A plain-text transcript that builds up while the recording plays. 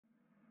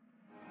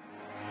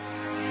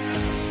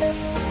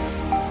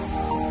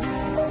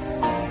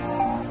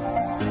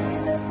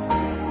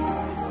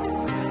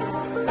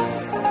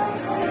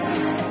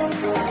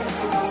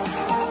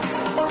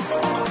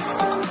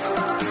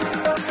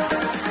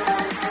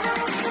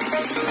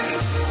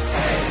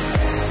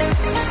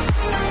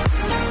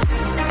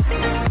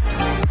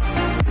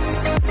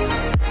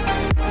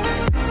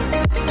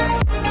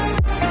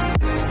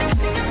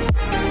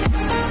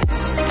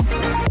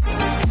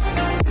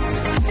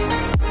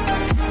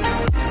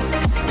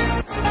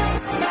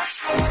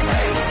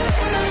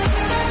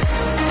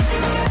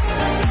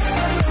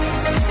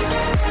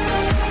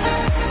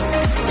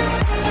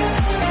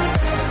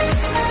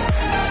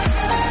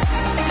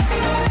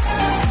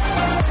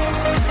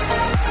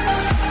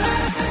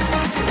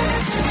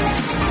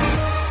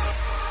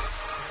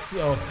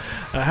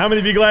How many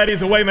of you glad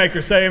he's a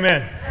waymaker? Say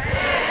amen.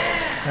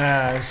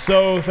 I'm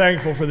so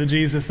thankful for the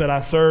Jesus that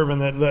I serve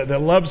and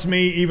that loves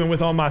me even with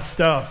all my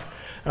stuff.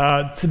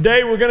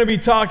 Today we're going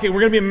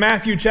to be in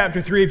Matthew chapter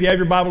 3. If you have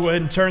your Bible, go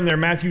ahead and turn there.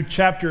 Matthew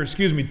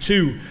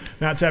 2,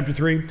 not chapter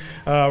 3.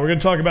 We're going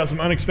to talk about some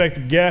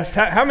unexpected guests.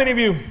 How many of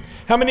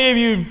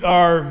you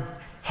are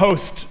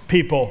host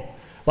people?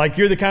 Like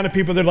you're the kind of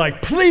people that are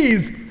like,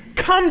 please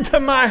come to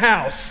my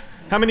house.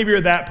 How many of you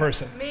are that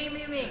person? Me.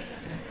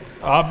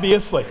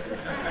 Obviously.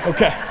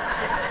 Okay.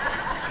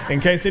 In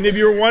case any of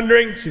you are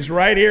wondering, she's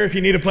right here if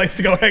you need a place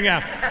to go hang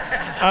out.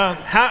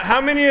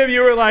 How many of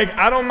you are like,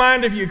 I don't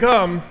mind if you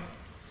come,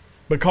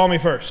 but call me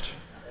first?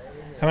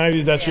 How many of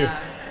you, that's you?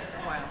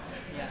 Wow.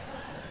 Yeah.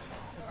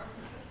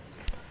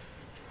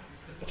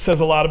 It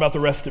says a lot about the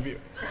rest of you.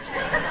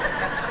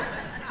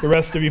 The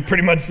rest of you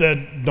pretty much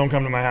said, don't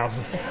come to my house.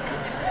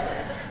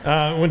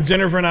 When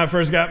Jennifer and I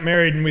first got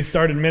married and we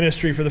started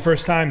ministry for the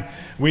first time,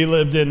 we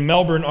lived in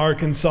Melbourne,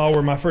 Arkansas,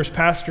 where my first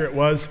pastorate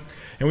was,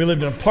 and we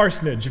lived in a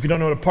parsonage. If you don't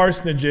know what a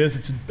parsonage is,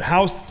 it's a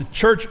house that the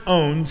church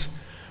owns,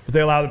 but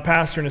they allow the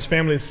pastor and his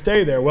family to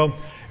stay there. Well,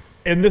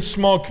 in this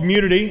small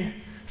community,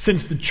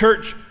 since the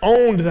church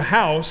owned the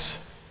house,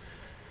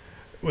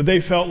 they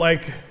felt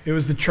like it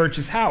was the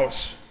church's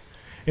house.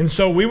 And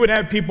so we would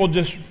have people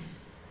just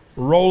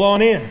roll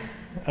on in.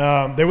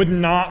 They wouldn't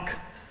knock.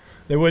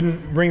 They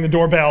wouldn't ring the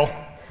doorbell.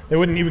 They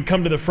wouldn't even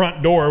come to the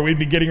front door. We'd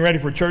be getting ready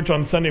for church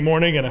on Sunday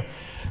morning, and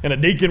a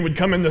deacon would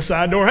come in the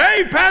side door,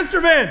 hey,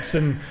 Pastor Vince!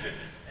 And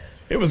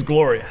it was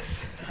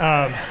glorious.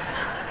 But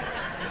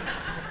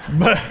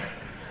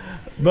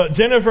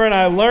Jennifer and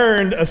I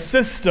learned a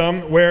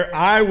system where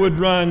I would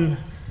run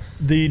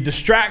the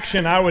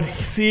distraction. I would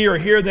see or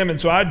hear them, and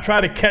so I'd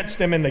try to catch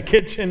them in the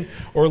kitchen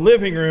or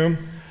living room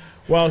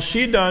while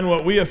she done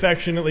what we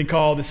affectionately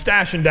call the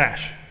stash and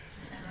dash.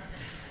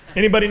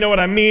 Anybody know what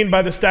I mean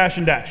by the stash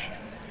and dash?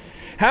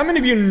 How many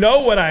of you know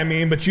what I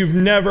mean, but you've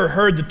never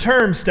heard the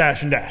term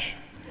stash and dash?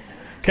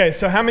 Okay,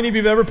 so how many of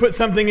you have ever put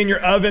something in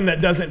your oven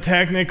that doesn't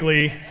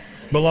technically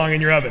belong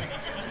in your oven?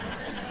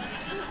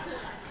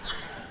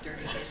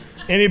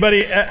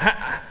 Anybody?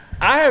 I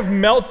have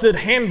melted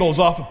handles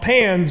off of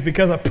pans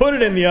because I put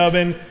it in the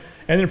oven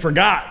and then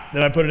forgot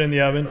that I put it in the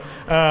oven.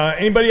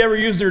 Anybody ever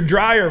use their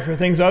dryer for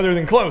things other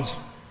than clothes?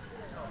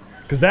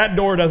 Because that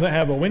door doesn't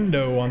have a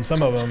window on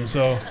some of them,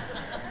 so...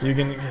 we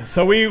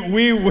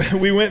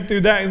went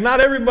through that.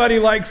 Not everybody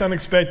likes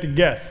unexpected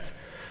guests.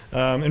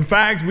 In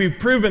fact, we've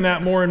proven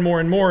that more and more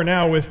and more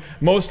now. With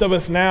most of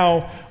us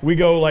now, we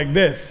go like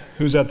this.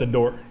 Who's at the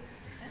door?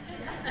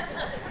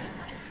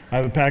 I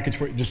have a package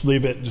for you. Just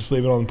leave it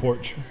on the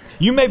porch.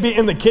 You may be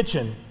in the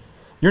kitchen.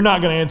 You're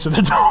not going to answer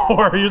the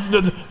door. You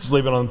just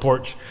leave it on the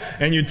porch.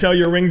 And you tell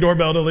your Ring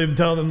doorbell to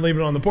tell them to leave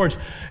it on the porch.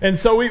 And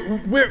so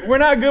we're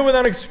not good with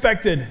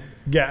unexpected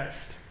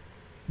guests.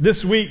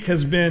 This week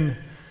has been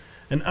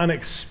an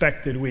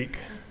unexpected week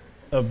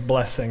of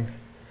blessing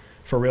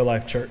for Real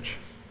Life Church.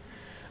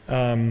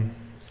 As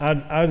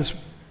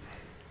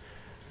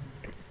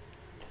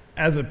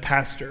a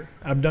pastor,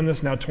 I've done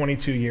this now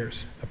 22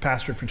 years. I've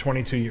pastored for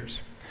 22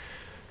 years.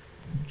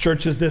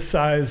 Churches this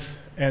size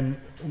and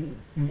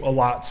a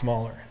lot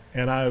smaller.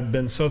 And I've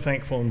been so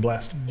thankful and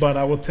blessed. But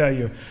I will tell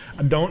you,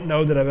 I don't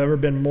know that I've ever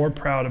been more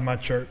proud of my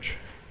church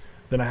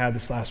than I had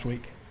this last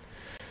week.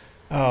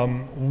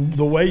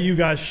 The way you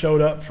guys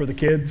showed up for the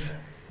kids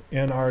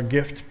in our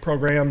gift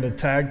program, the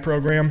tag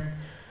program,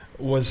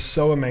 was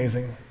so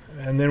amazing.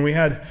 And then we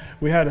had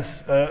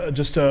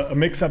just a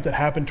mix-up that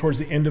happened towards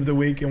the end of the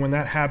week, and when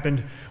that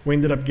happened, we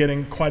ended up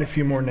getting quite a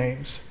few more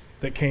names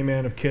that came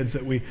in of kids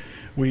that we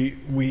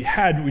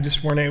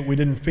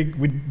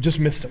just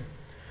missed them.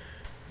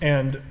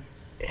 And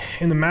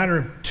in the matter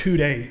of 2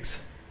 days,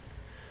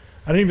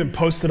 I didn't even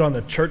post it on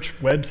the church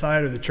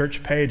website or the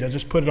church page. I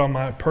just put it on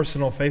my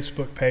personal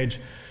Facebook page,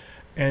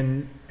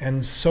 and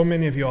so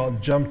many of you all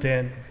jumped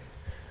in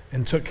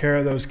and took care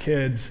of those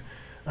kids.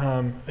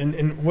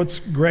 And what's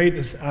great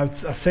is, I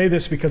say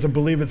this because I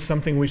believe it's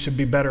something we should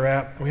be better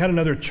at. We had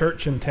another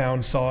church in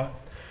town saw it.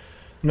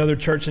 Another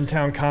church in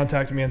town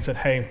contacted me and said,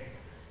 hey,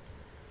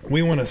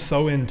 we want to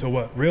sow into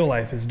what Real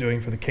Life is doing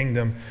for the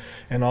kingdom.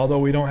 And although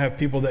we don't have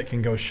people that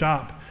can go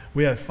shop,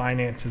 we have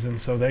finances.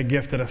 And so they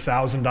gifted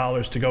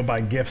 $1,000 to go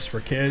buy gifts for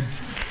kids.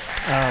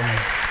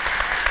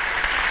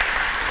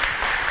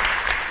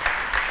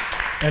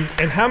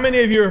 And how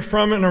many of you are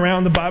from and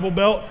around the Bible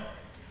Belt?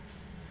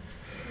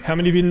 How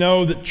many of you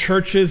know that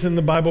churches in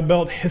the Bible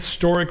Belt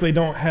historically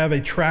don't have a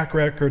track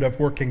record of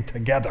working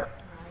together?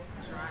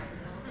 That's right.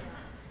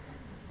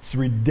 It's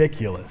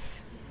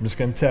ridiculous. I'm just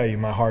going to tell you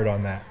my heart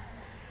on that.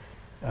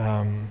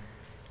 And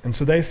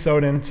so they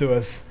sowed into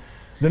us.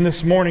 Then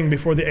this morning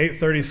before the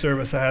 8:30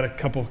 service, I had a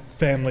couple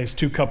families,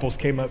 2 couples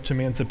came up to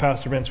me and said,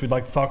 Pastor Vince, we'd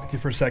like to talk with you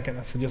for a second.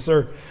 I said, yes,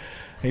 sir.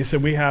 And he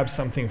said, we have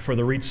something for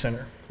the Reach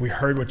Center. We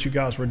heard what you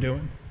guys were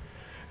doing.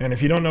 And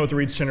if you don't know what the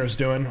Reach Center is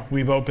doing,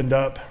 we've opened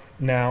up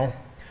now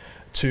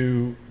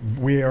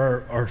we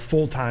are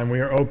full-time. We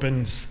are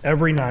open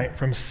every night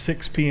from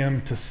 6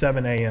 p.m. to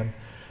 7 a.m.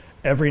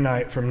 every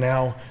night from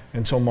now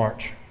until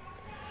March.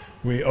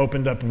 We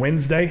opened up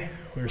Wednesday.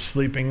 We were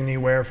sleeping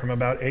anywhere from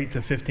about 8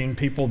 to 15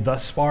 people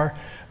thus far.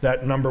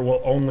 That number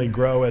will only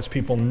grow as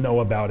people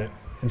know about it.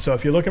 And so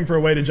if you're looking for a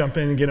way to jump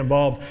in and get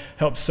involved,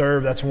 help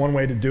serve, that's one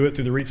way to do it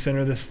through the Reach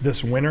Center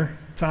this winter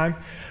time.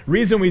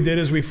 Reason we did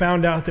is we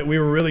found out that we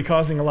were really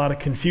causing a lot of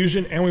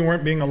confusion and we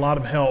weren't being a lot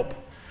of help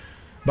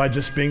by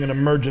just being an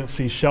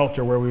emergency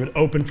shelter where we would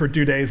open for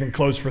 2 days and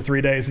close for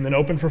 3 days and then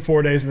open for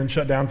 4 days and then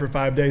shut down for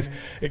 5 days.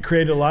 It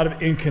created a lot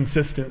of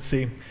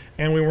inconsistency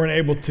and we weren't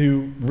able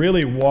to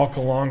really walk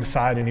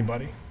alongside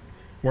anybody.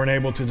 Weren't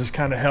able to just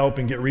kind of help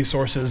and get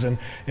resources and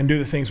do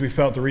the things we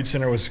felt the Reach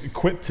Center was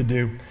equipped to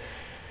do.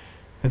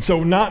 And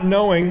so not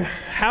knowing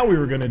how we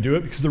were going to do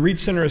it, because the Reach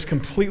Center is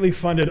completely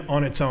funded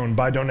on its own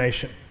by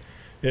donation.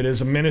 It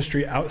is a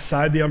ministry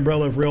outside the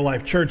umbrella of Real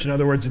Life Church. In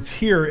other words, it's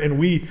here and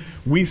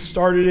we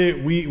started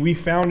it, we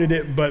founded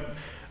it, but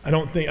I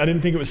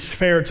didn't think it was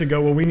fair to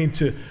go, well, we need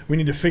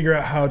to figure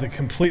out how to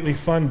completely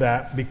fund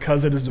that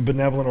because it is a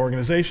benevolent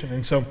organization.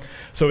 And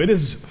so it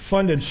is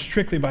funded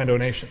strictly by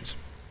donations.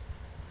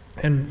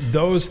 And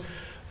so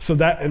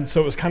it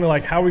was kind of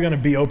like, how are we going to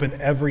be open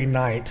every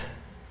night?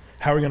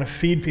 How are we going to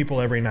feed people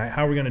every night?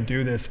 How are we going to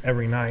do this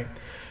every night?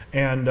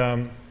 And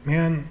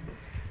man,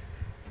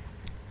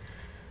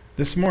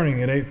 this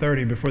morning at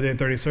 8:30, before the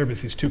 8:30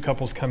 service, these two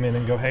couples come in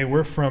and go, hey,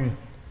 we're from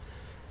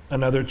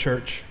another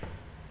church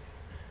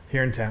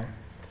here in town.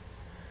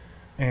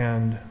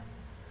 And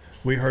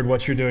we heard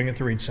what you're doing at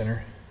the Reach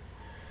Center.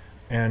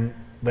 And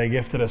they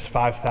gifted us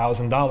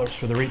 $5,000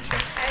 for the Reach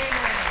Center.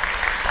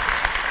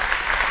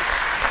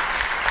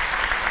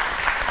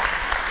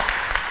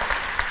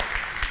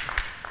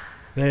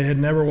 They had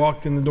never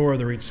walked in the door of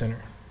the Reach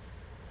Center.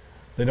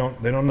 They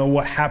don't know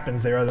what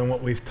happens there other than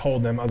what we've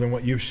told them, other than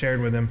what you've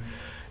shared with them.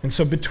 And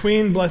so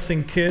between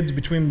blessing kids,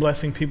 between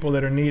blessing people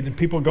that are in need, and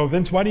people go,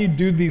 Vince, why do you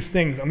do these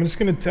things? I'm just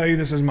going to tell you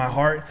this is my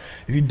heart.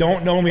 If you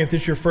don't know me, if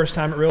this is your first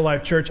time at Real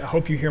Life Church, I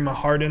hope you hear my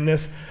heart in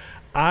this.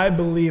 I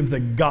believe the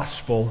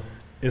gospel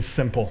is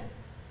simple.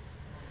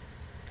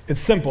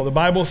 It's simple. The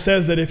Bible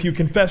says that if you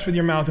confess with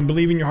your mouth and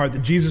believe in your heart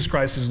that Jesus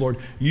Christ is Lord,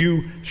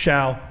 you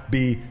shall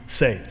be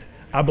saved.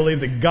 I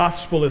believe the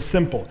gospel is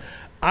simple.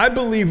 I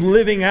believe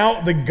living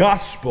out the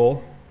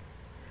gospel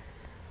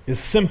is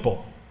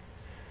simple.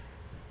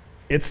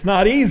 It's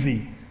not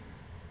easy,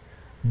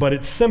 but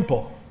it's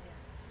simple.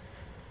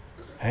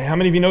 Hey, how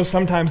many of you know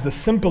sometimes the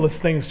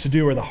simplest things to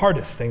do are the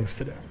hardest things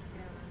to do?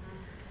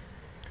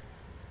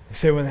 You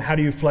say, well, how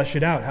do you flesh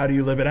it out? How do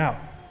you live it out?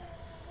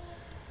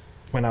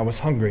 When I was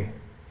hungry,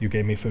 you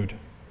gave me food.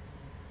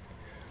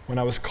 When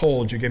I was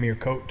cold, you gave me your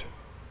coat.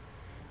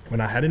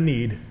 When I had a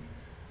need,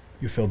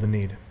 you filled the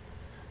need.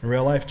 In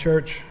Real Life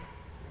Church,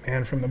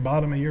 man, from the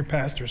bottom of your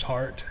pastor's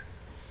heart,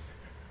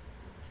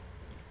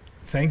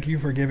 thank you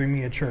for giving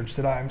me a church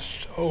that I'm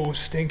so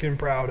stinking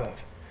proud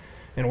of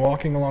and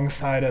walking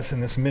alongside us in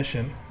this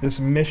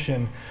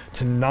mission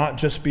to not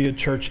just be a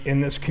church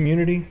in this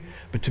community,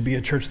 but to be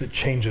a church that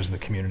changes the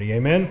community.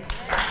 Amen?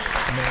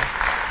 Amen.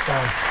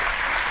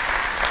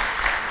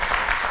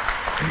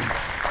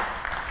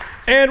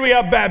 And we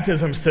have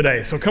baptisms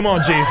today, so come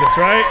on, Jesus,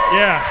 right?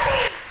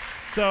 Yeah.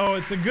 So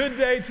it's a good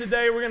day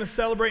today. We're going to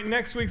celebrate.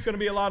 Next week's going to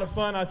be a lot of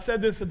fun. I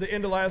said this at the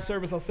end of last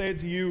service. I'll say it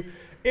to you.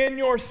 In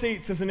your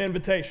seats is an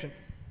invitation.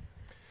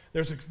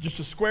 There's just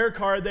a square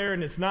card there,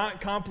 and it's not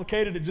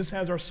complicated. It just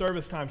has our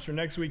service times for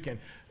next weekend.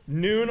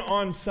 Noon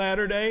on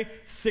Saturday,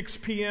 6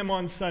 p.m.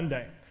 on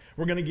Sunday.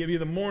 We're going to give you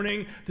the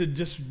morning to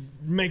just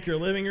make your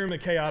living room a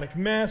chaotic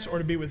mess or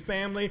to be with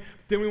family.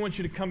 Then we want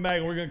you to come back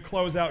and we're going to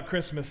close out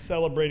Christmas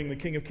celebrating the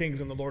King of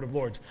Kings and the Lord of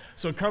Lords.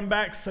 So come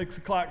back 6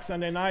 o'clock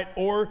Sunday night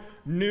or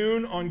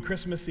noon on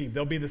Christmas Eve.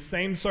 They'll be the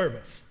same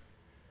service.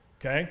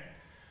 Okay?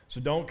 So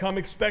don't come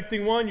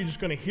expecting one. You're just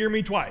going to hear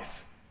me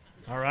twice.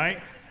 All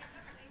right?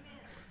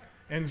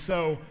 And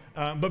so,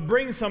 but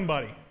bring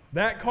somebody.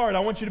 That card,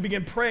 I want you to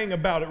begin praying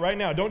about it right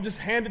now. Don't just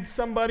hand it to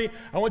somebody.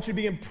 I want you to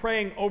begin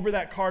praying over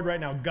that card right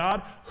now.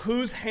 God,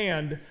 whose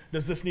hand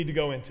does this need to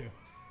go into?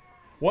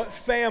 What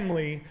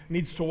family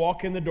needs to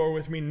walk in the door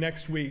with me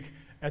next week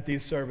at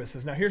these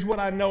services? Now, here's what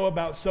I know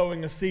about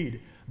sowing a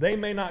seed. They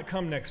may not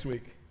come next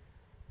week.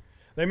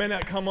 They may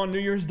not come on New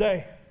Year's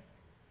Day.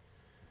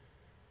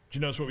 Did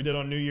you notice what we did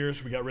on New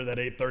Year's? We got rid of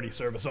that 8:30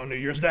 service on New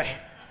Year's Day.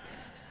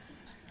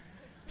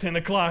 10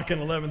 o'clock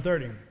and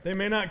 11:30. They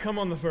may not come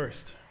on the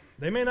 1st.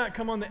 They may not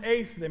come on the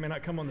 8th. They may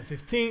not come on the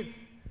 15th,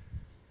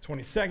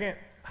 22nd.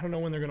 I don't know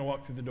when they're going to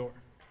walk through the door.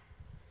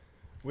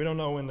 We don't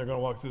know when they're going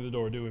to walk through the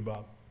door, do we,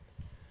 Bob?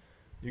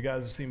 You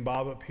guys have seen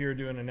Bob up here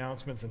doing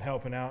announcements and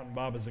helping out, and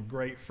Bob is a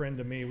great friend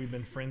to me. We've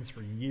been friends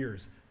for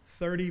years.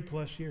 30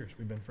 plus years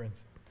we've been friends.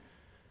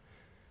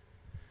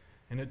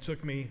 And it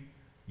took me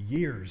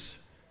years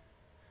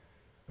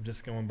of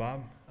just going,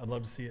 Bob, I'd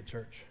love to see you at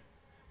church.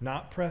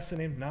 Not pressing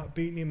him, not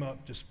beating him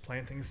up, just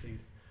planting a seed.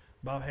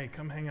 Bob, hey,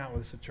 come hang out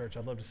with us at church.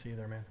 I'd love to see you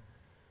there, man.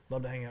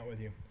 Love to hang out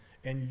with you.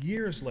 And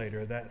years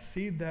later, that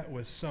seed that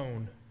was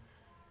sown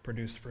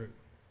produced fruit.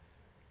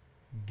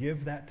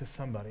 Give that to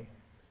somebody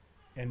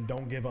and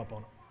don't give up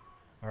on it.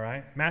 All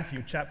right?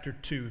 Matthew chapter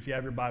 2, if you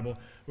have your Bible.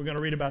 We're going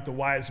to read about the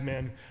wise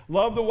men.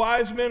 Love the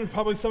wise men,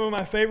 probably some of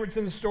my favorites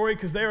in the story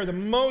because they are the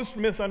most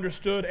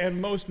misunderstood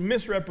and most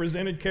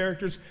misrepresented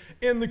characters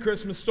in the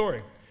Christmas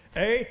story.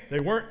 They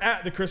weren't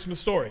at the Christmas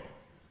story.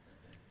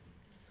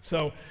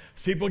 So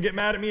people get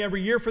mad at me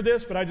every year for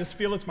this, but I just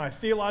feel it's my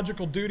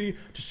theological duty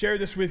to share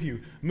this with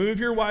you. Move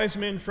your wise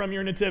men from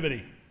your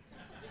nativity.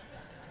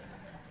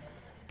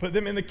 Put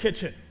them in the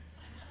kitchen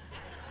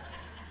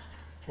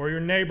or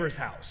your neighbor's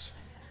house.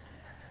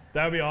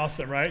 That would be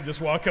awesome, right?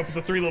 Just walk up with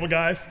the three little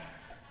guys.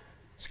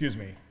 Excuse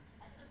me.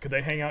 Could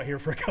they hang out here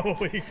for a couple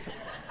weeks?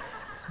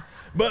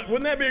 But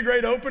wouldn't that be a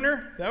great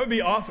opener? That would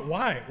be awesome.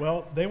 Why?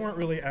 Well, they weren't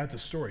really at the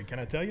story. Can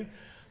I tell you?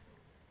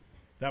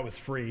 That was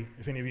free,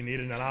 if any of you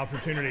needed an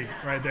opportunity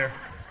right there.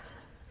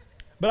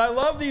 But I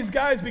love these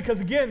guys because,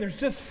 again, there's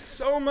just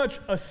so much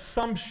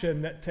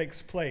assumption that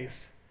takes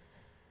place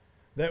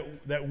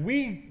that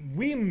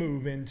we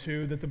move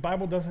into that the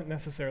Bible doesn't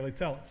necessarily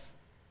tell us.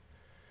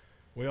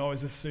 We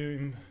always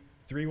assume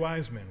three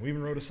wise men. We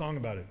even wrote a song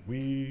about it.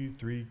 We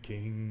three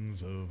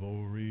kings of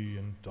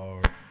Orient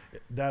are.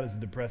 That is a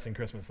depressing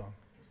Christmas song.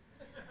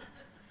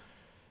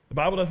 The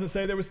Bible doesn't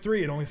say there was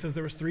three. It only says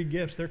there was three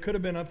gifts. There could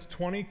have been up to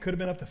 20, could have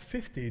been up to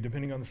 50,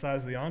 depending on the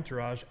size of the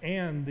entourage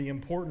and the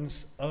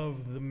importance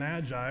of the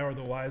magi or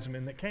the wise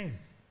men that came.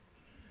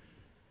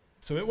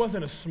 So it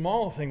wasn't a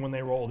small thing when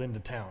they rolled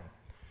into town.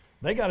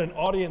 They got an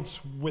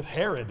audience with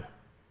Herod.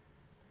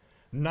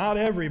 Not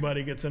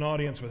everybody gets an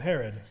audience with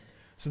Herod.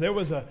 So there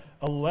was a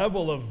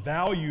level of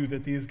value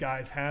that these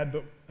guys had.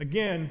 But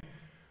again,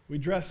 we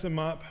dress them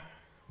up.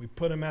 We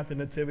put them at the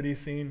nativity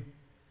scene.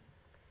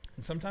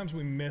 And sometimes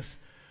we miss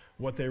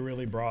what they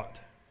really brought.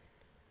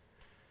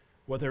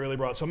 What they really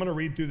brought. So I'm going to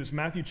read through this.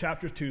 Matthew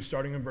chapter 2,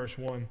 starting in verse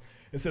 1.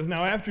 It says,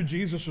 "Now after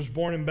Jesus was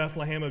born in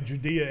Bethlehem of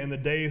Judea in the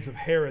days of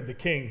Herod the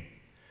king,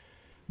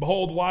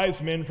 behold,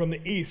 wise men from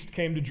the east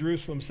came to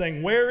Jerusalem,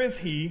 saying, 'Where is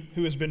he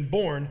who has been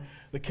born,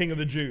 the King of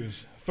the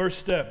Jews?'" First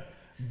step,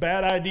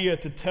 bad idea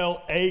to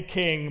tell a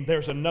king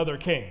there's another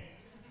king.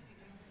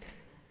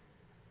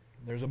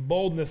 There's a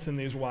boldness in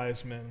these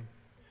wise men.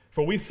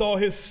 "For we saw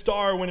his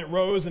star when it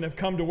rose and have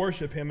come to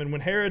worship him. And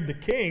when Herod the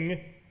king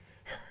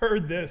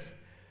heard this,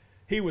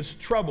 he was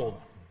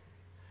troubled,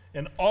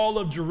 and all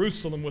of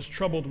Jerusalem was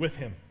troubled with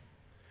him."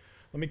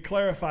 Let me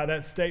clarify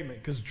that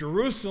statement, because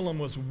Jerusalem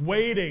was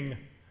waiting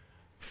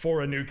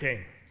for a new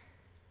king.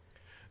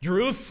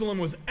 Jerusalem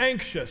was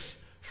anxious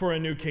for a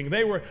new king.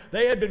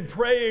 They had been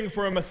praying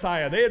for a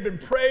Messiah. They had been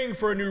praying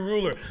for a new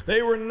ruler.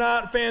 They were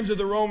not fans of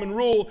the Roman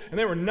rule, and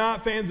they were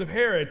not fans of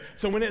Herod.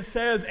 So when it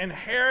says, "and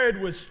Herod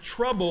was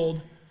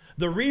troubled,"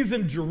 the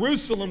reason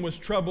Jerusalem was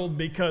troubled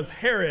because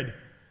Herod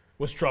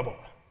was troubled.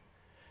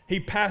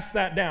 He passed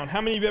that down. How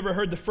many of you ever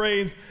heard the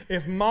phrase,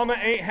 "if mama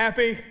ain't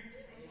happy"?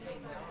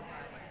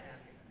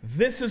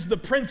 This is the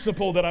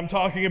principle that I'm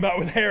talking about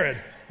with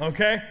Herod,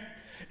 okay?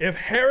 If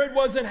Herod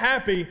wasn't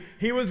happy,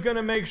 he was going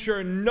to make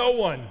sure no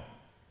one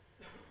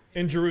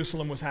in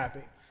Jerusalem was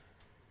happy.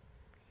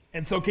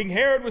 And so King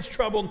Herod was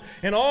troubled,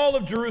 and all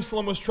of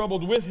Jerusalem was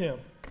troubled with him.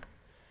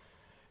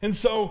 And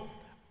so,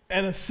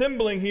 and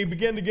assembling, he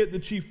began to get the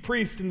chief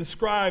priests and the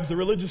scribes, the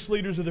religious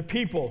leaders of the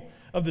people,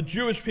 of the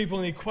Jewish people,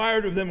 and he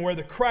inquired of them where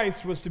the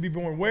Christ was to be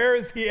born. "Where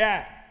is he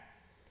at?"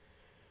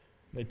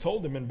 They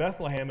told him, "In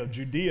Bethlehem of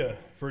Judea,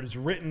 for it is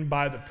written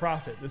by the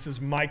prophet." This is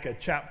Micah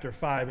chapter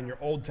 5 in your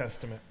Old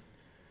Testament.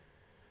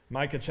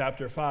 Micah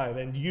chapter 5,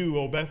 "And you,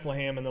 O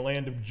Bethlehem, in the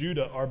land of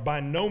Judah, are by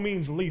no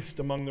means least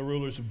among the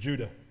rulers of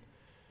Judah.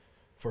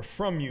 For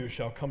from you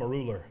shall come a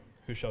ruler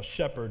who shall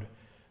shepherd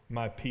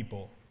my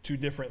people." Two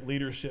different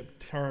leadership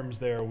terms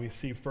there. We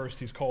see first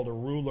he's called a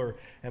ruler,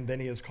 and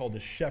then he is called a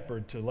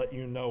shepherd to let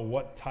you know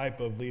what type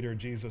of leader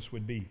Jesus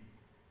would be.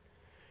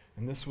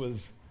 And this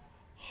was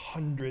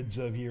hundreds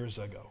of years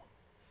ago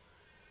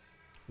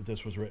that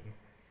this was written.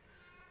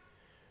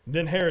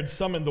 Then Herod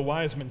summoned the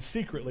wise men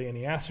secretly, and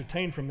he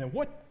ascertained from them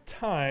what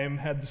time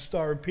had the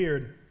star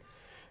appeared.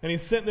 And he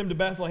sent them to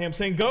Bethlehem,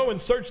 saying, "Go and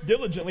search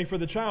diligently for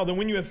the child, and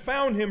when you have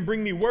found him,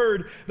 bring me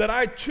word that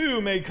I too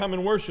may come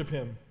and worship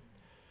him."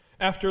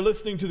 After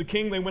listening to the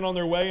king, they went on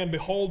their way, and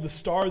behold, the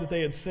star that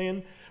they had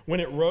seen, when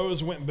it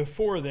rose, went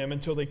before them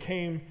till it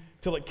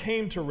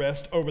came to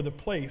rest over the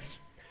place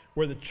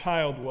where the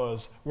child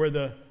was. Where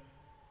the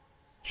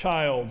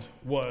child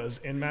was.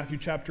 In Matthew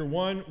chapter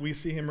 1, we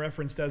see him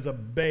referenced as a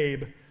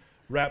babe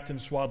wrapped in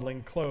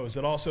swaddling clothes.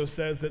 It also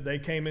says that they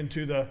came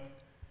into the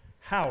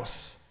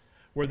house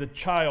where the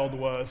child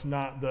was,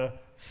 not the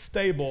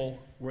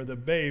stable where the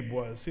babe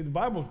was. See, the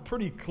Bible is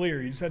pretty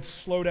clear. You just have to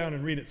slow down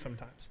and read it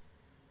sometimes.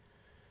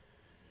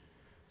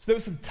 So there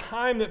was some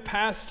time that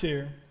passed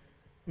here.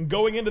 And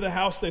going into the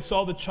house, they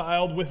saw the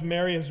child with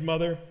Mary, his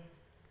mother,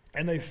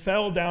 and they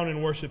fell down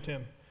and worshiped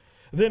him.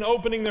 Then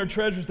opening their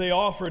treasures, they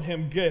offered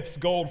him gifts,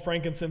 gold,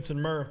 frankincense, and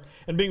myrrh.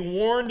 And being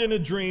warned in a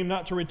dream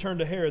not to return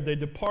to Herod, they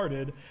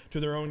departed to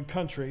their own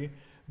country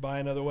by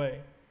another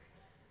way.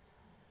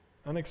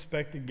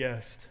 Unexpected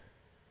guest.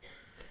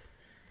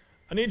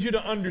 I need you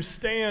to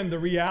understand the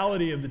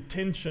reality of the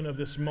tension of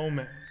this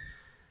moment.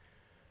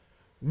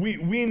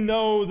 We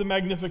know the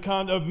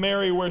Magnificat of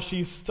Mary where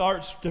she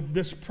starts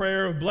this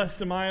prayer of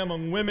blessed am I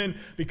among women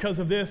because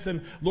of this,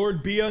 and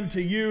Lord, be unto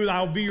you,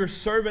 I'll be your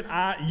servant.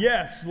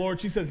 Yes,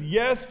 Lord. She says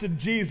yes to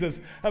Jesus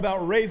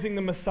about raising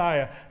the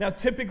Messiah. Now,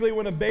 typically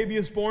when a baby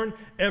is born,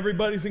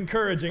 everybody's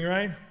encouraging,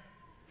 right?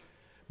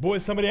 Boy,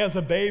 somebody has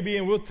a baby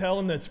and we'll tell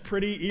them that's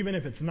pretty even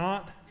if it's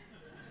not.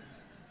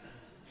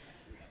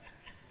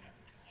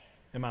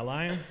 Am I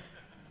lying?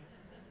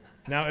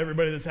 Now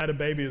everybody that's had a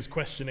baby is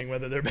questioning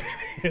whether their baby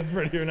is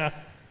pretty or not.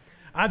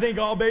 I think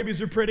all babies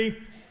are pretty,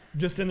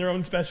 just in their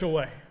own special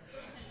way.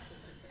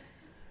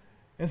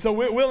 And so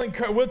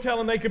we'll tell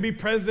them they could be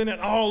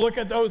president. Oh, look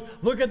at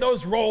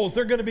those rolls.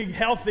 They're going to be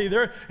healthy.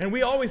 And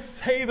we always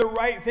say the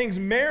right things.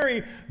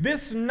 Mary,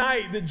 this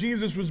night that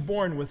Jesus was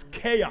born was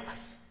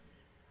chaos.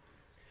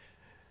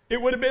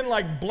 It would have been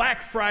like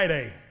Black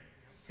Friday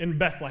in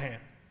Bethlehem.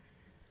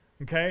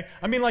 Okay?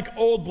 I mean like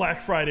old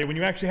Black Friday when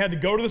you actually had to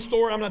go to the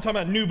store. I'm not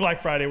talking about new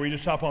Black Friday where you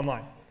just shop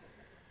online.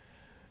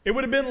 It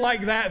would have been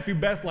like that through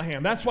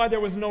Bethlehem. That's why there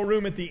was no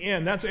room at the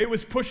inn. It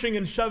was pushing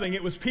and shoving.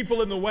 It was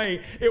people in the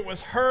way. It was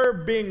her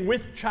being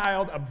with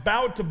child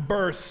about to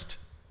burst.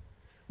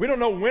 We don't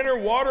know when her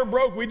water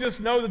broke. We just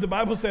know that the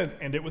Bible says,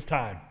 and it was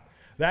time.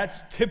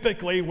 That's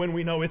typically when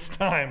we know it's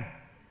time.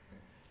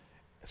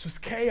 This was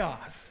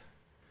chaos.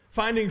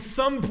 Finding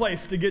some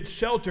place to get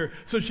shelter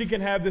so she can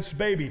have this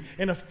baby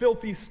in a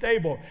filthy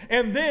stable.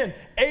 And then,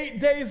 8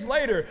 days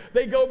later,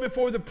 they go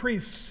before the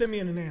priests,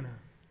 Simeon and Anna,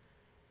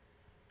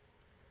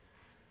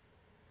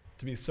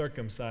 to be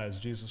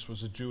circumcised. Jesus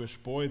was a Jewish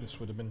boy. This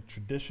would have been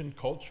tradition,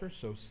 culture.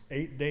 So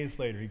 8 days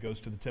later, he goes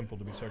to the temple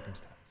to be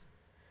circumcised.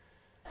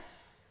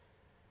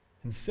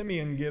 And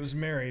Simeon gives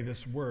Mary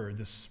this word,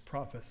 this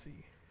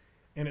prophecy.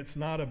 And it's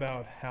not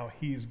about how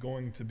he's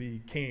going to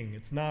be king.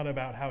 It's not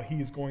about how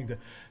he's going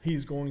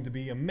to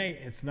be a mate.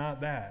 It's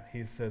not that.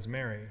 He says,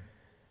 Mary,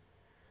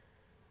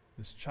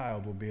 this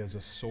child will be as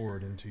a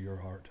sword into your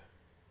heart.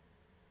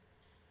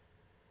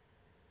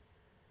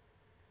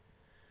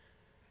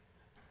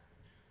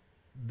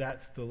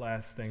 That's the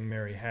last thing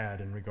Mary had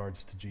in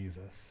regards to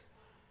Jesus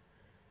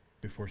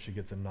before she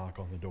gets a knock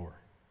on the door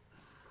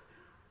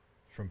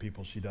from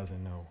people she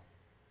doesn't know.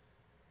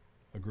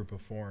 A group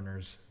of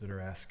foreigners that are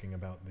asking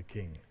about the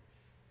king.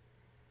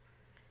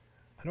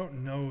 I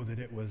don't know that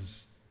it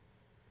was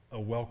a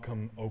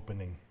welcome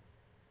opening.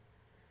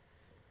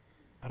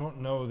 I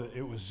don't know that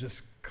it was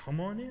just,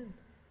 come on in.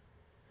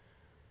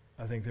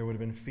 I think there would have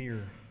been fear.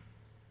 It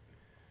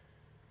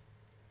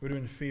would have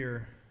been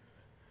fear.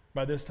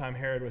 By this time,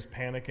 Herod was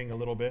panicking a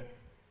little bit.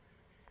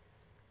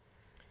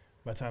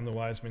 By the time the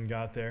wise men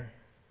got there,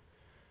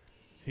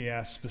 he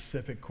asked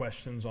specific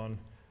questions on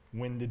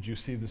when did you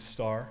see the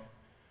star?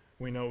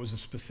 We know it was a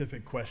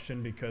specific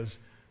question because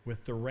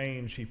with the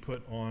range he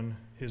put on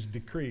his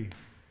decree,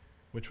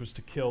 which was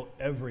to kill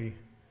every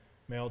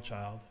male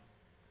child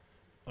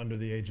under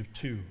the age of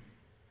 2.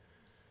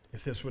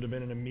 If this would have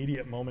been an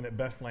immediate moment at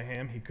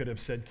Bethlehem, he could have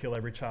said kill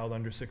every child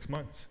under 6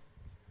 months.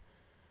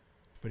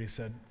 But he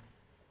said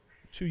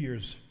 2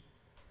 years.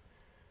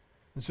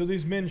 And so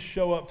these men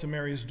show up to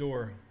Mary's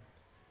door.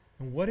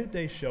 And what did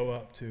they show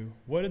up to?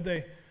 What did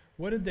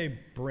they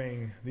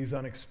bring, these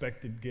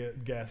unexpected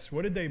guests?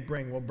 What did they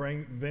bring? Well,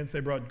 Vince, they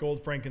brought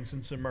gold,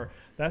 frankincense, and myrrh.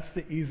 That's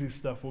the easy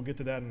stuff. We'll get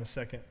to that in a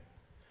second.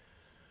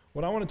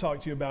 What I want to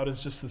talk to you about is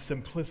just the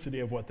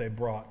simplicity of what they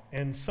brought,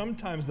 and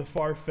sometimes the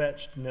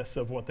far-fetchedness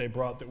of what they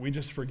brought that we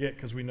just forget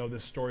because we know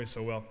this story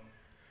so well.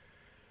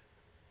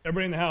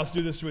 Everybody in the house,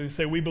 do this with me.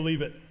 Say, we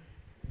believe it.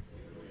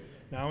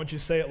 Now I want you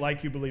to say it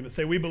like you believe it.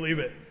 Say, we believe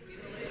it. We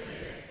believe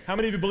it. How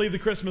many of you believe the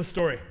Christmas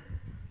story?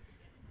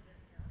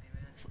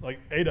 Like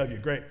 8 of you,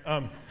 great.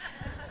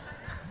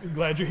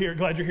 Glad you're here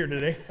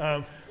today.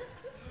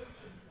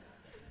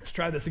 Let's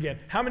try this again.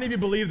 How many of you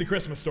believe the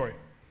Christmas story?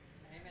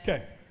 Amen.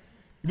 Okay.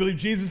 You believe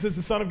Jesus is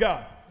the Son of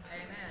God?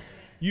 Amen.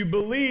 You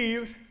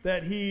believe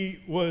that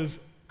he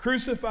was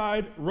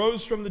crucified,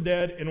 rose from the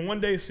dead, and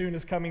one day soon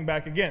is coming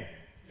back again?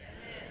 Yes.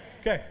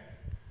 Okay.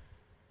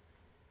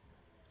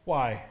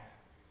 Why?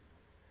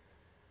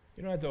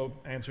 You don't have to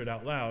answer it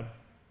out loud,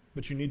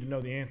 but you need to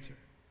know the answer.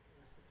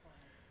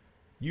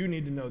 You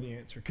need to know the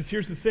answer. Because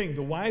here's the thing.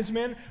 The wise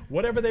men,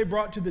 whatever they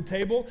brought to the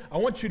table, I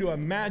want you to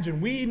imagine.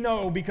 We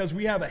know because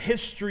we have a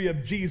history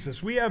of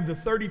Jesus. We have the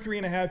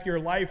 33-and-a-half-year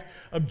life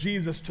of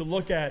Jesus to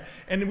look at.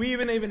 And we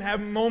even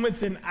have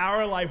moments in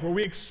our life where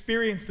we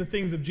experience the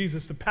things of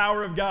Jesus, the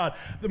power of God,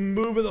 the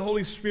move of the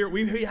Holy Spirit.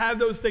 We have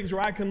those things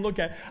where I can look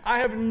at.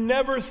 I have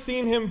never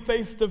seen him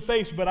face to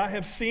face, but I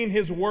have seen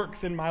his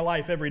works in my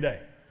life every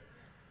day.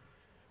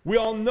 We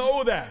all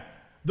know that.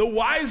 The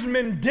wise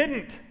men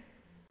didn't.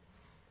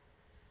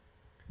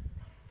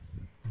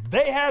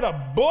 They had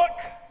a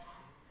book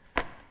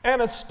and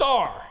a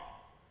star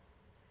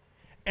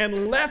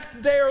and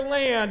left their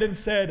land and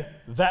said,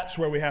 that's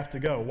where we have to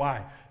go.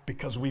 Why?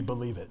 Because we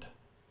believe it.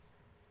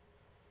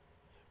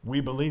 We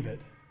believe it.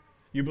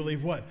 You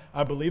believe what?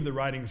 I believe the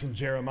writings in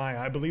Jeremiah.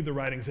 I believe the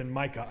writings in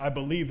Micah. I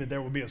believe that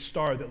there will be a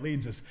star that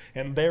leads us.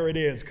 And there it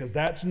is, because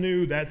that's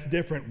new, that's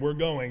different, we're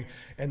going.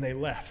 And they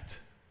left.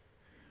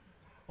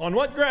 On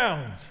what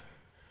grounds?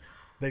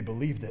 They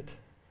believed it.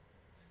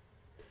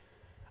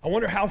 I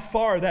wonder how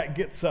far that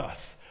gets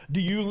us.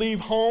 Do you leave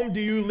home? Do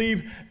you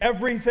leave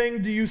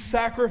everything? Do you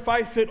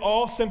sacrifice it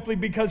all simply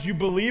because you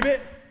believe it?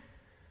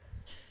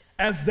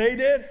 As they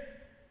did?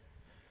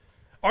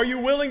 Are you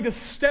willing to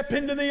step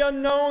into the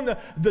unknown,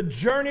 the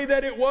journey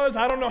that it was?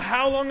 I don't know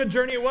how long a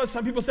journey it was.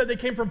 Some people said they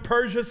came from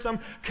Persia, some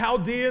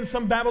Chaldean,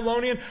 some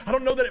Babylonian. I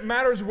don't know that it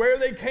matters where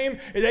they came.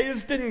 They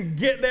just didn't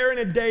get there in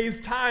a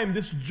day's time,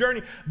 this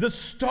journey. The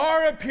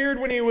star appeared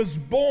when he was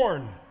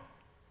born,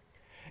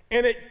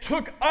 and it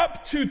took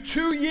up to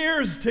 2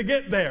 years to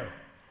get there.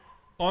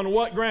 On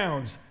what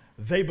grounds?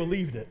 They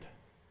believed it.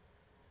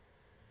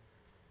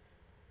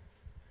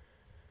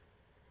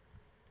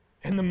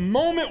 And the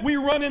moment we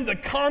run into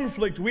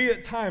conflict, we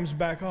at times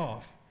back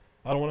off.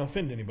 I don't want to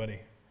offend anybody,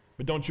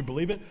 but don't you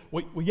believe it?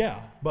 Well,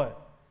 yeah,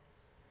 but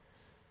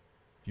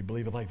you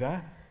believe it like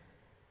that?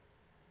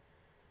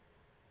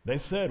 They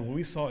said, well,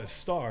 we saw his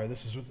star.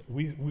 This is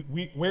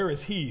where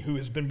is he who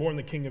has been born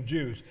the King of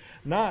Jews?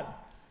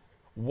 Not,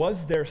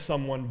 was there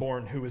someone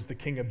born who is the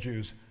King of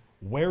Jews?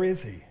 Where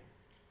is he?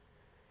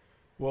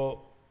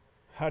 Well,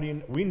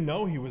 we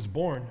know he was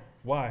born.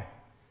 Why?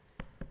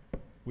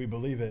 We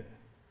believe it.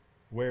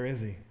 Where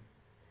is he?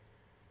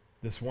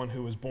 This one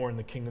who was born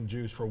the King of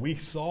Jews. For we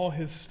saw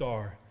his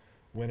star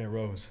when it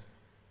rose.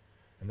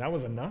 And that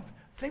was enough.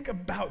 Think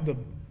about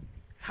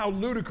how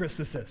ludicrous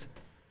this is.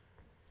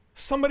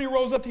 Somebody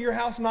rolls up to your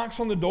house, knocks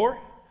on the door.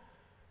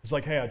 It's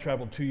like, hey, I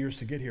traveled 2 years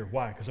to get here.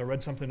 Why? Because I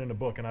read something in a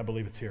book and I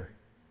believe it's here.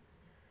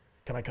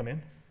 Can I come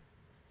in?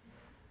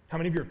 How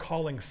many of you are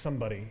calling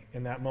somebody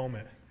in that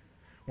moment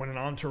when an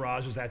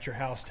entourage is at your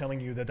house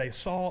telling you that they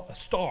saw a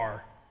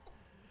star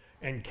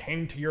and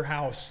came to your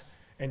house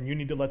and you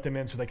need to let them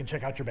in so they can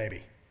check out your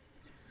baby?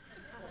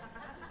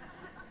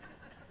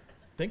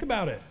 Think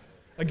about it.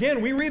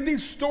 Again, we read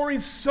these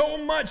stories so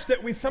much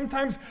that we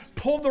sometimes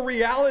pull the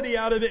reality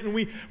out of it and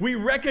we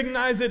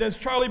recognize it as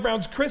Charlie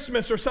Brown's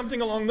Christmas or something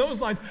along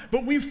those lines,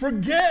 but we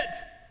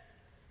forget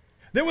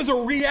there was a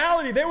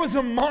reality. There was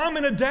a mom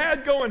and a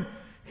dad going,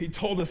 he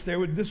told us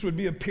this would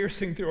be a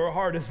piercing through our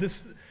heart. Is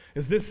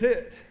this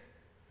it?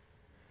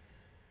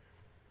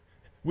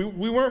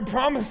 We weren't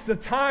promised the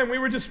time. We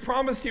were just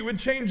promised he would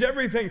change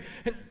everything.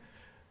 And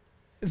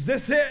is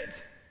this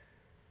it?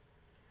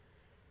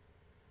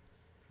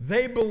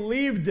 They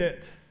believed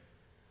it,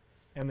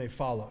 and they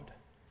followed.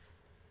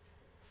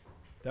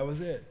 That was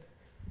it.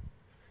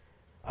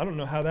 I don't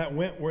know how that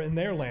went in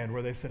their land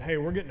where they said, hey,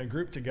 we're getting a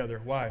group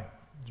together. Why?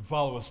 To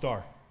follow a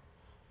star.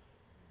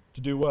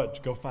 To do what?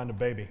 To go find a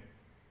baby.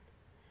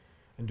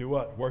 And do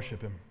what?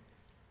 Worship him.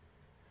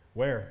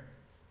 Where?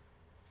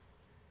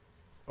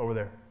 Over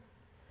there.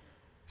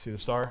 See the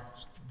star?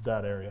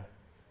 That area.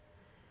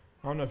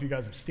 I don't know if you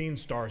guys have seen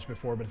stars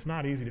before, but it's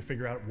not easy to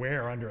figure out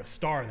where under a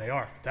star they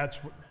are. That's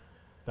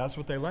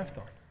what they left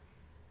on.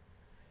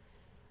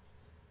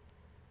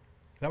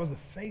 That was the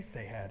faith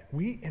they had.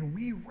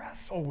 We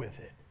wrestle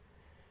with it.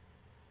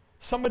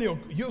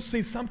 You'll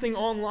see something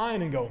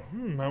online and go,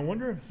 I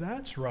wonder if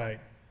that's right.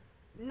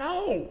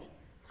 No,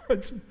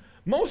 it's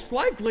most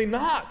likely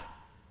not.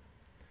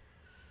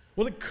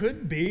 Well, it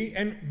could be,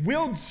 and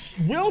we'll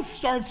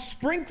start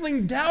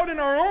sprinkling doubt in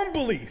our own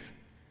belief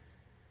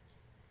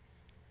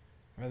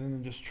rather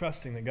than just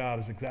trusting that God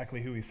is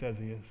exactly who he says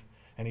he is.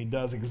 And he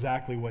does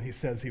exactly what he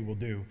says he will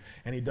do.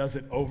 And he does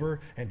it over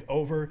and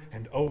over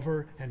and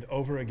over and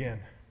over again.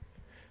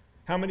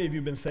 How many of you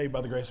have been saved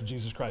by the grace of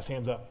Jesus Christ?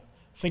 Hands up.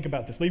 Think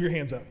about this. Leave your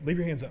hands up. Leave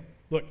your hands up.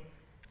 Look.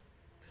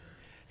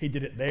 He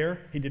did it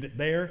there, he did it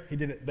there, he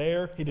did it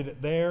there, he did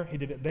it there, he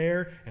did it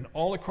there, and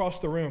all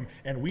across the room.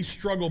 And we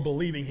struggle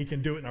believing he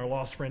can do it in our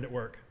lost friend at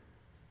work.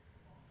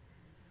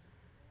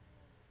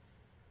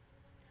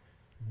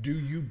 Do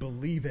you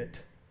believe it?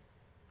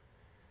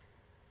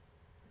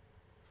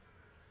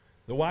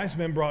 The wise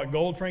men brought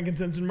gold,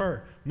 frankincense, and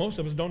myrrh. Most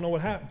of us don't know what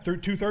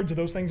happened. 2/3 of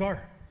those things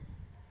are.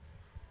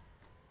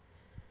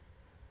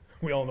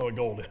 We all know what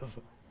gold is.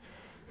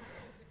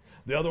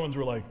 The other ones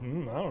were like, I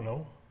don't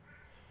know.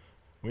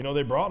 We know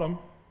they brought them.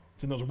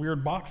 It's in those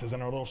weird boxes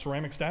in our little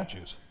ceramic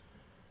statues.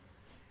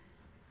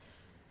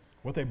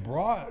 What they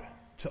brought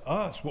to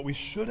us, what we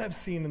should have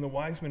seen in the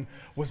wise men,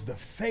 was the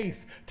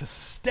faith to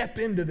step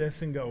into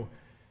this and go,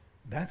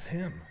 that's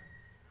him,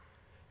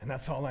 and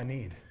that's all I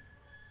need.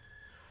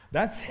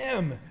 That's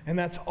him, and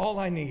that's all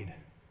I need.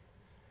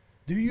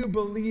 Do you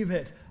believe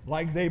it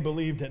like they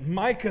believed it?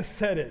 Micah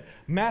said it.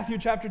 Matthew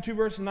chapter 2,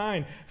 verse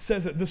 9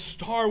 says it. The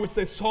star which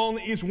they saw in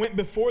the east went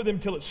before them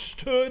till it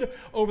stood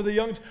over the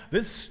young.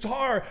 This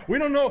star, we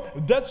don't know.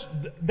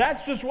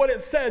 That's just what it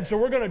said, so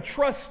we're going to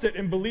trust it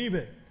and believe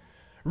it.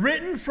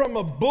 Written from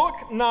a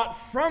book, not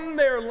from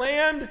their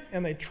land,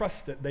 and they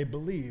trust it. They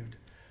believed.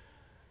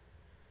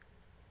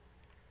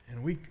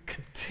 And we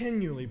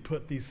continually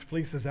put these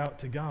fleeces out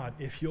to God.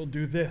 If you'll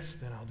do this,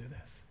 then I'll do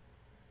this.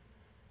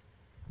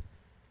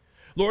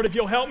 Lord, if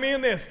you'll help me in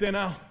this, then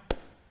I'll.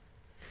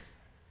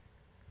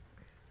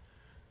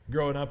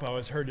 Growing up, I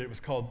always heard it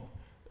was called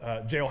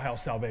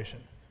jailhouse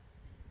salvation.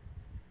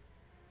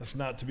 That's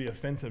not to be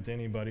offensive to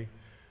anybody,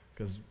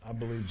 because I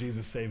believe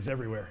Jesus saves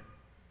everywhere.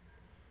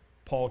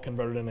 Paul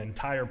converted an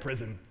entire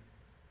prison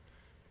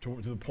to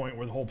the point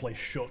where the whole place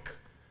shook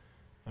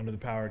under the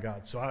power of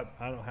God. So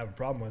I don't have a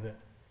problem with it.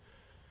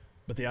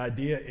 But the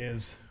idea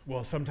is,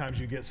 well, sometimes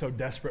you get so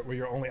desperate where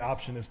your only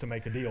option is to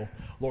make a deal.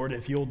 Lord,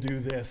 if you'll do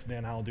this,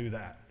 then I'll do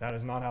that. That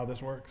is not how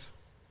this works.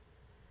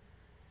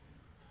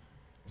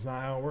 It's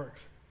not how it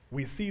works.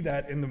 We see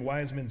that in the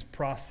wise men's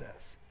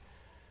process.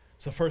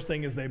 So first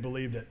thing is they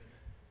believed it.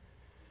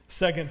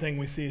 Second thing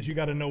we see is you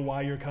got to know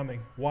why you're coming.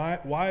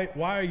 Why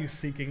are you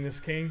seeking this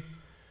king?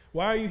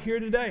 Why are you here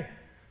today?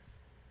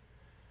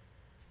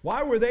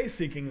 Why were they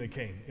seeking the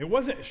king?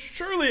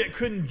 Surely it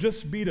couldn't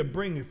just be to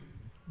bring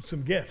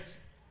some gifts.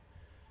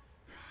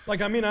 I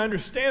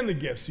understand the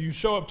gifts. You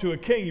show up to a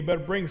king, you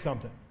better bring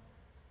something.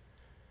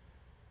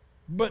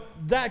 But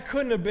that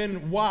couldn't have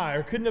been why,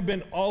 or couldn't have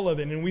been all of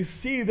it. And we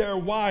see their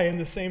why in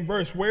the same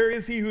verse. Where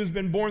is he who has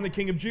been born the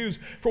King of Jews?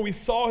 For we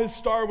saw his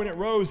star when it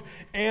rose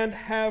and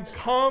have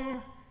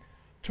come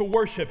to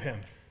worship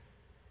him.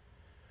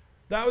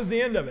 That was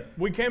the end of it.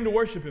 We came to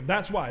worship him.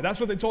 That's why. That's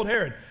what they told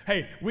Herod.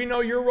 Hey, we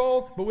know your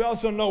role, but we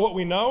also know what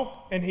we know,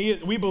 and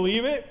we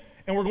believe it,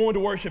 and we're going to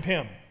worship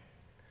him.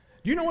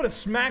 Do you know what a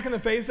smack in the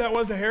face that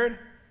was to Herod?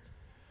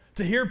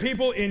 To hear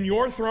people in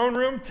your throne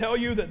room tell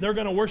you that they're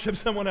going to worship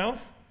someone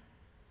else?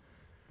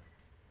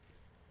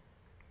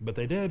 But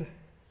they did.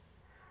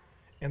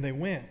 And they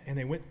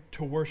went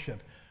to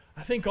worship.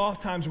 I think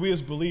oftentimes we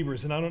as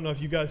believers, and I don't know if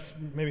you guys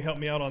maybe help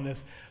me out on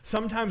this,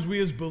 sometimes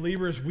we as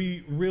believers,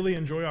 we really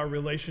enjoy our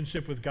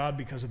relationship with God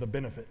because of the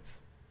benefits.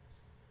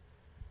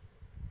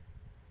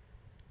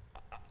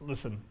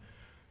 Listen,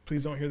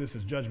 please don't hear this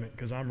as judgment,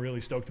 because I'm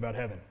really stoked about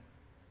heaven.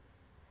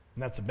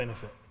 And that's a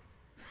benefit.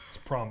 It's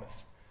a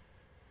promise.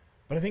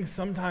 But I think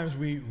sometimes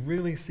we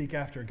really seek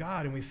after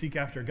God, and we seek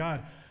after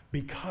God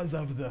because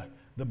of the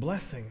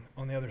blessing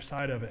on the other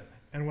side of it.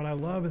 And what I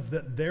love is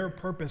that their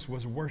purpose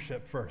was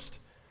worship first.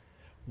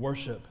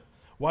 Worship.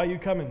 Why are you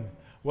coming?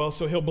 Well,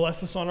 so he'll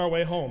bless us on our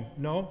way home.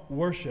 No,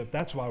 worship.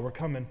 That's why we're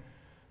coming.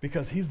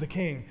 Because he's the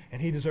king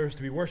and he deserves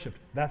to be worshiped.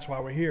 That's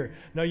why we're here.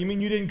 Now, you mean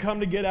you didn't come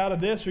to get out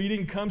of this, or you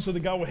didn't come so that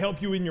God would help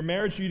you in your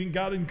marriage, so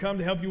God didn't come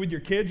to help you with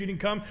your kids, you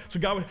didn't come so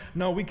God would...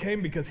 No, we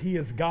came because he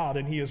is God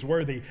and he is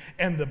worthy.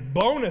 And the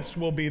bonus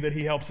will be that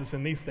he helps us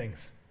in these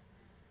things.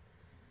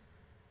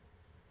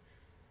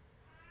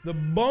 The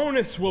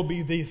bonus will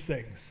be these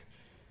things.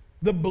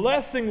 The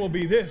blessing will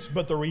be this,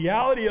 but the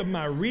reality of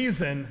my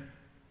reason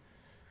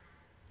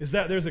is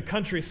that there's a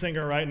country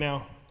singer right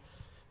now,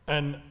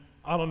 and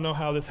I don't know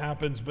how this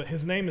happens, but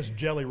his name is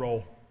Jelly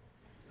Roll.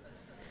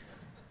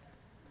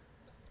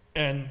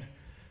 And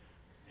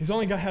he's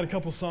only had a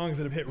couple songs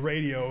that have hit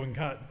radio and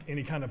got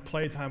any kind of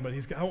playtime, but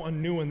he's got a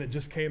new one that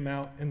just came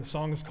out, and the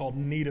song is called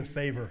Need a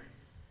Favor.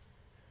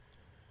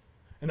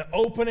 And the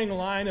opening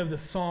line of the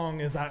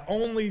song is, I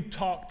only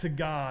talk to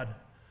God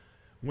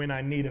when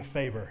I need a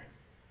favor.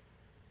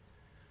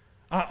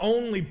 I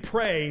only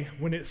pray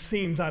when it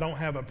seems I don't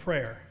have a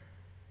prayer.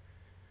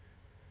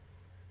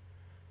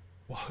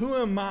 Well, who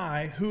am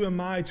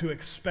I to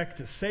expect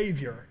a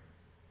Savior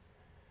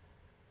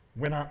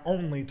when I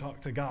only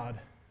talk to God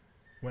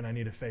when I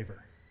need a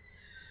favor?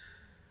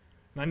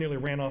 And I nearly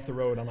ran off the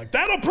road. I'm like,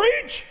 that'll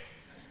preach!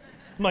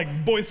 I'm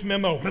like, voice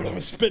memo,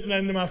 spitting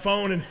into my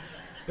phone, and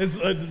it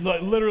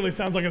literally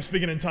sounds like I'm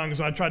speaking in tongues,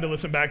 so I tried to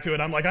listen back to it.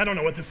 I'm like, I don't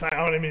know what to say.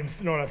 I don't even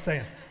know what I was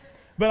saying.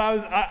 But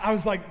I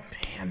was like,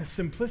 man, the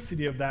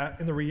simplicity of that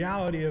and the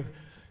reality of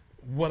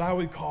what I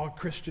would call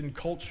Christian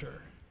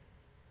culture.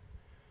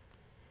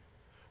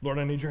 Lord,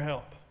 I need your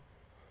help.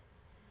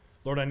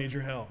 Lord, I need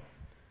your help.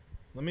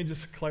 Let me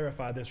just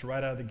clarify this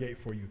right out of the gate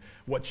for you.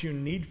 What you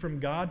need from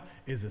God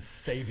is a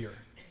Savior.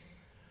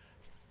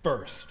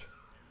 First,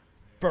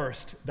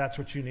 that's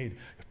what you need.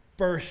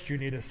 First, you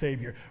need a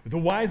Savior. The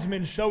wise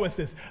men show us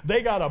this.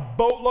 They got a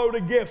boatload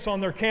of gifts on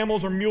their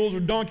camels or mules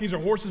or donkeys or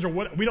horses or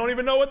what. We don't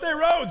even know what they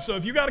rode. So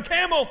if you got a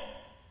camel,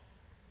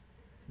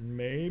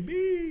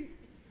 maybe.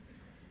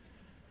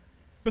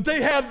 But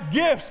they had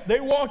gifts. They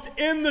walked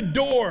in the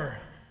door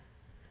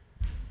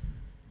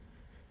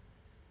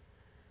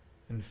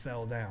and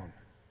fell down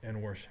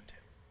and worshiped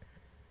him.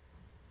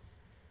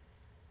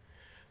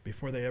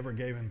 Before they ever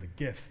gave him the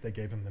gifts, they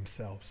gave him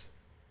themselves.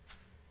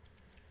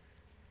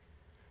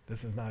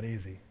 This is not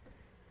easy.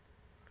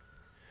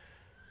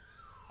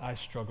 I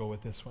struggle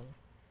with this one.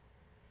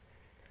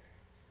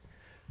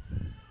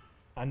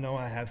 I know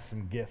I have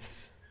some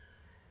gifts.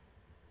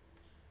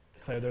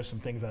 Claire, there's some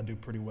things I do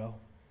pretty well.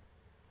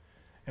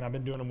 And I've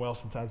been doing them well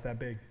since I was that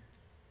big.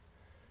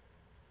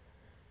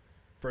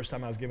 First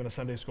time I was given a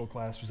Sunday school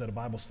class was at a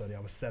Bible study. I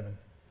was 7.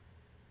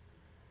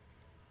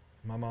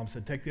 My mom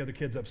said, take the other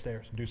kids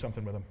upstairs and do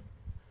something with them.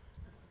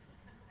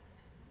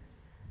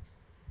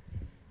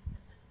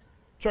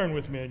 Turn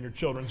with me in your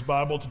children's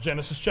Bible to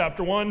Genesis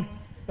chapter 1.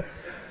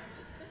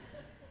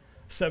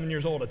 7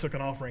 years old, I took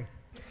an offering.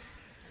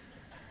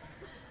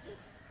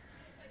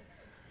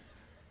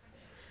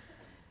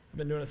 I've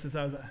been doing it since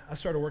I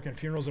started working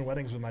funerals and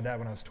weddings with my dad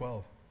when I was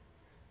 12.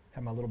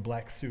 Had my little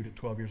black suit at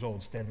 12 years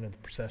old, standing at the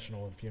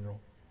processional at the funeral.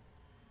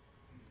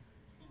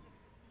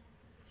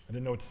 I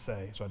didn't know what to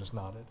say, so I just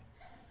nodded.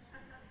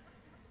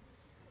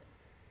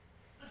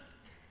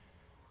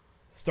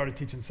 Started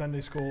teaching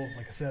Sunday school,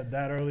 like I said,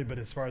 that early, but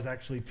as far as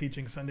actually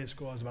teaching Sunday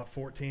school, I was about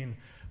 14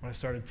 when I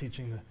started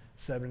teaching the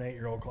 7 and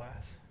 8-year-old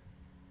class.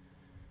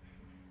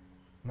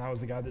 And I was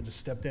the guy that just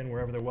stepped in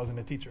wherever there wasn't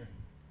a teacher.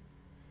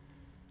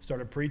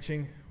 Started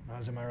preaching when I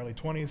was in my early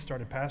 20s,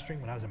 started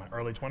pastoring when I was in my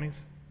early 20s.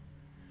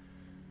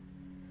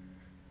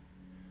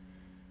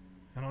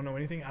 I don't know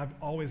anything. I've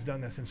always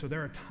done this. And so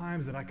there are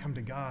times that I come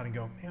to God and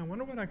go, man, I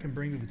wonder what I can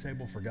bring to the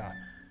table for God.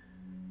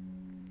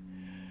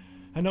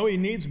 I know he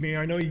needs me.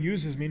 I know he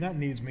uses me. Not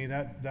needs me.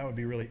 That would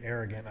be really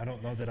arrogant. I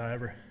don't know that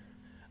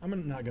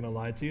I'm not going to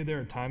lie to you. There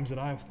are times that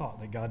I have thought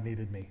that God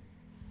needed me.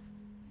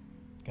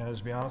 Can I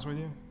just be honest with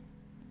you?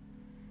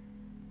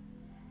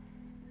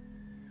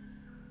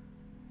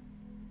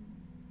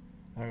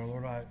 I go,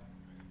 Lord,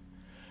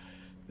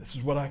 this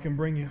is what I can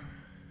bring you.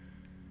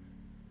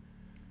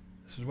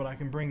 This is what I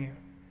can bring you.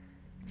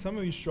 Some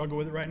of you struggle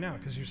with it right now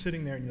because you're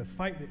sitting there and the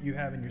fight that you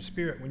have in your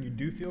spirit when you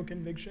do feel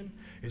conviction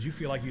is you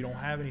feel like you don't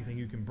have anything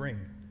you can bring.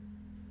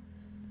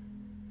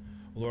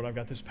 Well, Lord, I've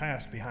got this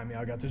past behind me.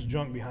 I've got this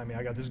junk behind me.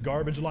 I got this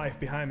garbage life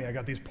behind me. I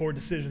got these poor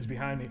decisions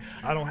behind me.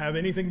 I don't have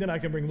anything that I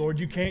can bring. Lord,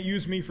 you can't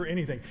use me for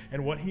anything.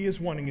 And what he is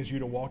wanting is you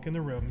to walk in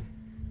the room.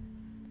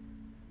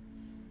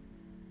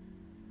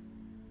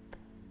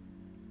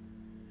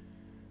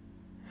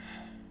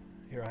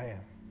 Here I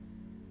am.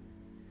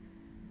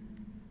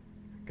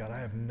 God, I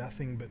have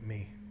nothing but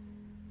me.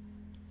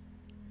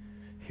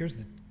 Here's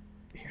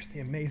the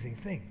amazing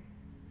thing.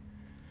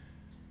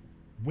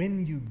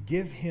 When you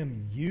give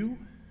him you,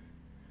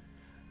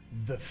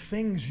 the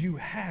things you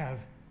have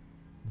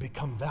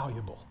become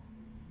valuable.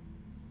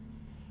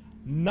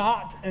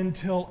 Not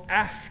until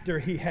after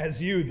he has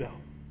you,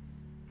 though.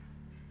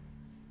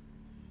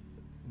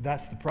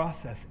 That's the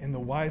process, and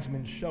the wise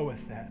men show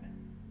us that.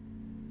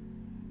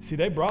 See,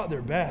 they brought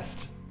their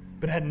best,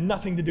 but it had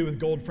nothing to do with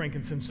gold,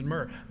 frankincense, and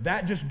myrrh.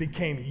 That just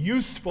became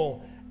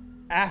useful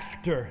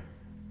after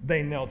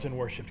they knelt and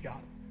worshiped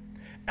God.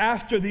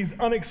 After these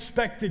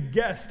unexpected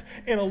guests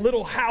in a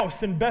little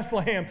house in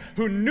Bethlehem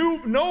who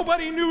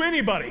nobody knew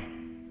anybody.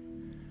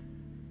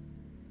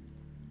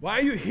 Why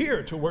are you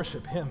here? To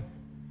worship him.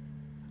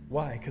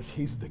 Why? Because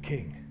he's the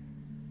king.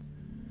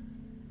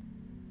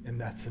 And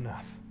that's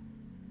enough.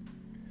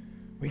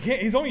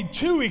 He's only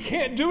 2. He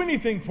can't do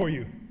anything for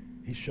you.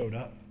 He showed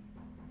up.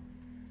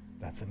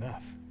 That's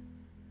enough.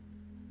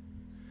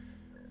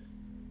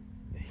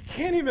 He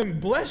can't even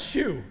bless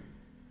you.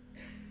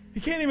 He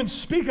can't even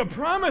speak a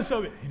promise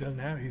of it. He doesn't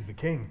have it. He's the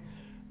king.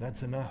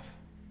 That's enough.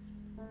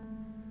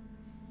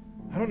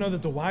 I don't know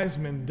that the wise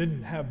men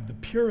didn't have the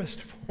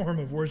purest form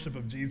of worship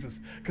of Jesus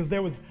because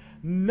there was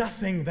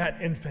nothing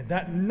that infant,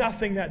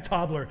 nothing that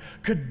toddler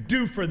could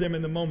do for them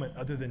in the moment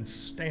other than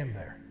stand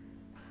there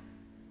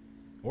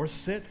or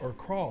sit or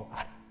crawl.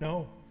 I don't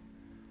know.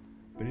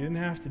 But he didn't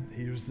have to.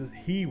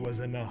 He was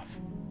enough.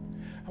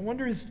 I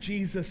wonder, is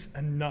Jesus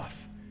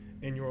enough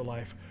in your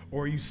life?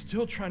 Or are you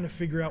still trying to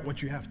figure out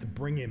what you have to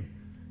bring him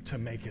to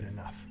make it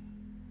enough?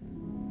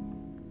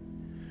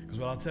 Because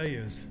what I'll tell you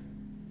is,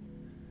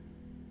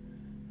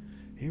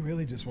 he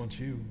really just wants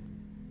you.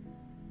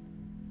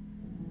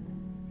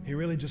 He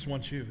really just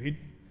wants you.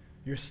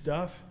 Your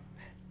stuff,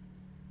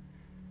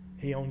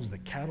 he owns the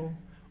cattle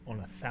on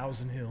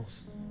 1,000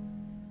 hills.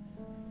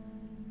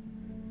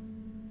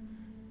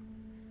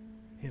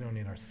 He don't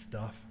need our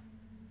stuff.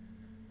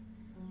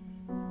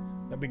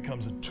 That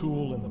becomes a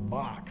tool in the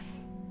box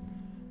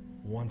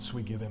once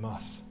we give him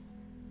us.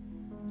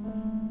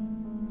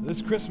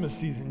 This Christmas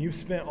season, you've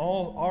spent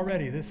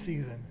already this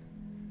season.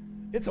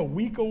 It's a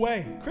week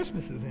away.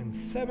 Christmas is in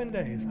 7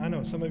 days. I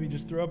know some of you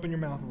just threw up in your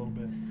mouth a little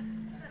bit.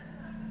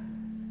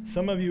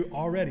 Some of you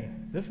already,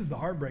 this is the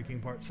heartbreaking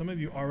part, some of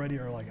you already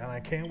are like, I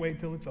can't wait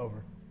till it's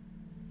over.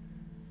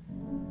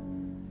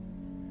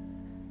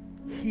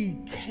 He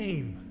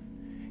came.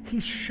 He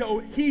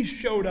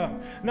showed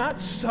up. Not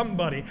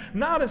somebody,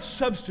 not a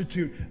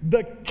substitute.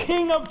 The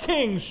King of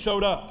Kings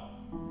showed up.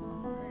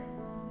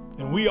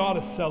 And we ought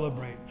to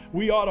celebrate.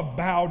 We ought to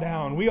bow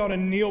down. We ought to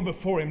kneel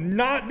before him,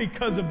 not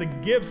because of the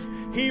gifts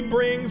he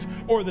brings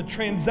or the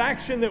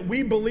transaction that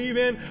we believe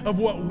in of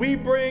what we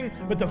bring,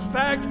 but the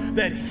fact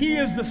that he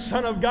is the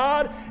Son of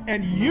God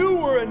and you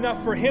were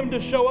enough for him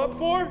to show up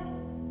for.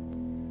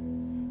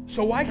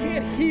 So why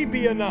can't he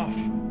be enough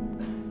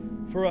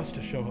for us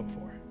to show up for?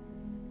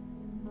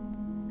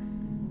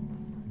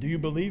 Do you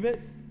believe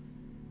it?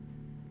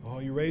 Oh,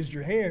 you raised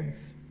your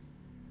hands.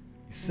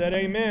 You said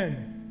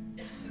amen.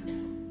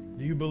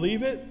 Do you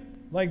believe it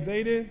like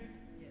they did?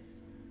 Yes.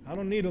 I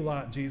don't need a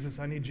lot, Jesus.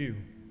 I need you.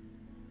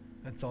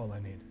 That's all I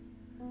need.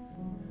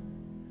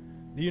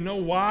 Do you know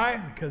why?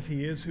 Because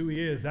he is who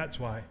he is. That's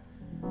why.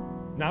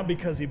 Not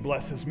because he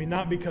blesses me.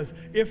 Not because,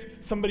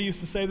 if somebody used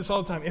to say this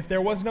all the time, if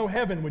there was no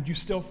heaven, would you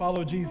still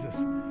follow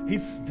Jesus?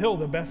 He's still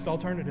the best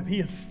alternative. He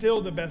is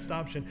still the best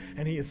option,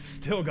 and he is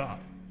still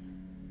God.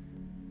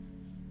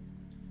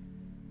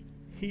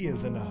 He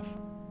is enough.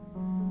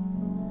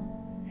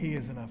 He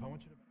is enough.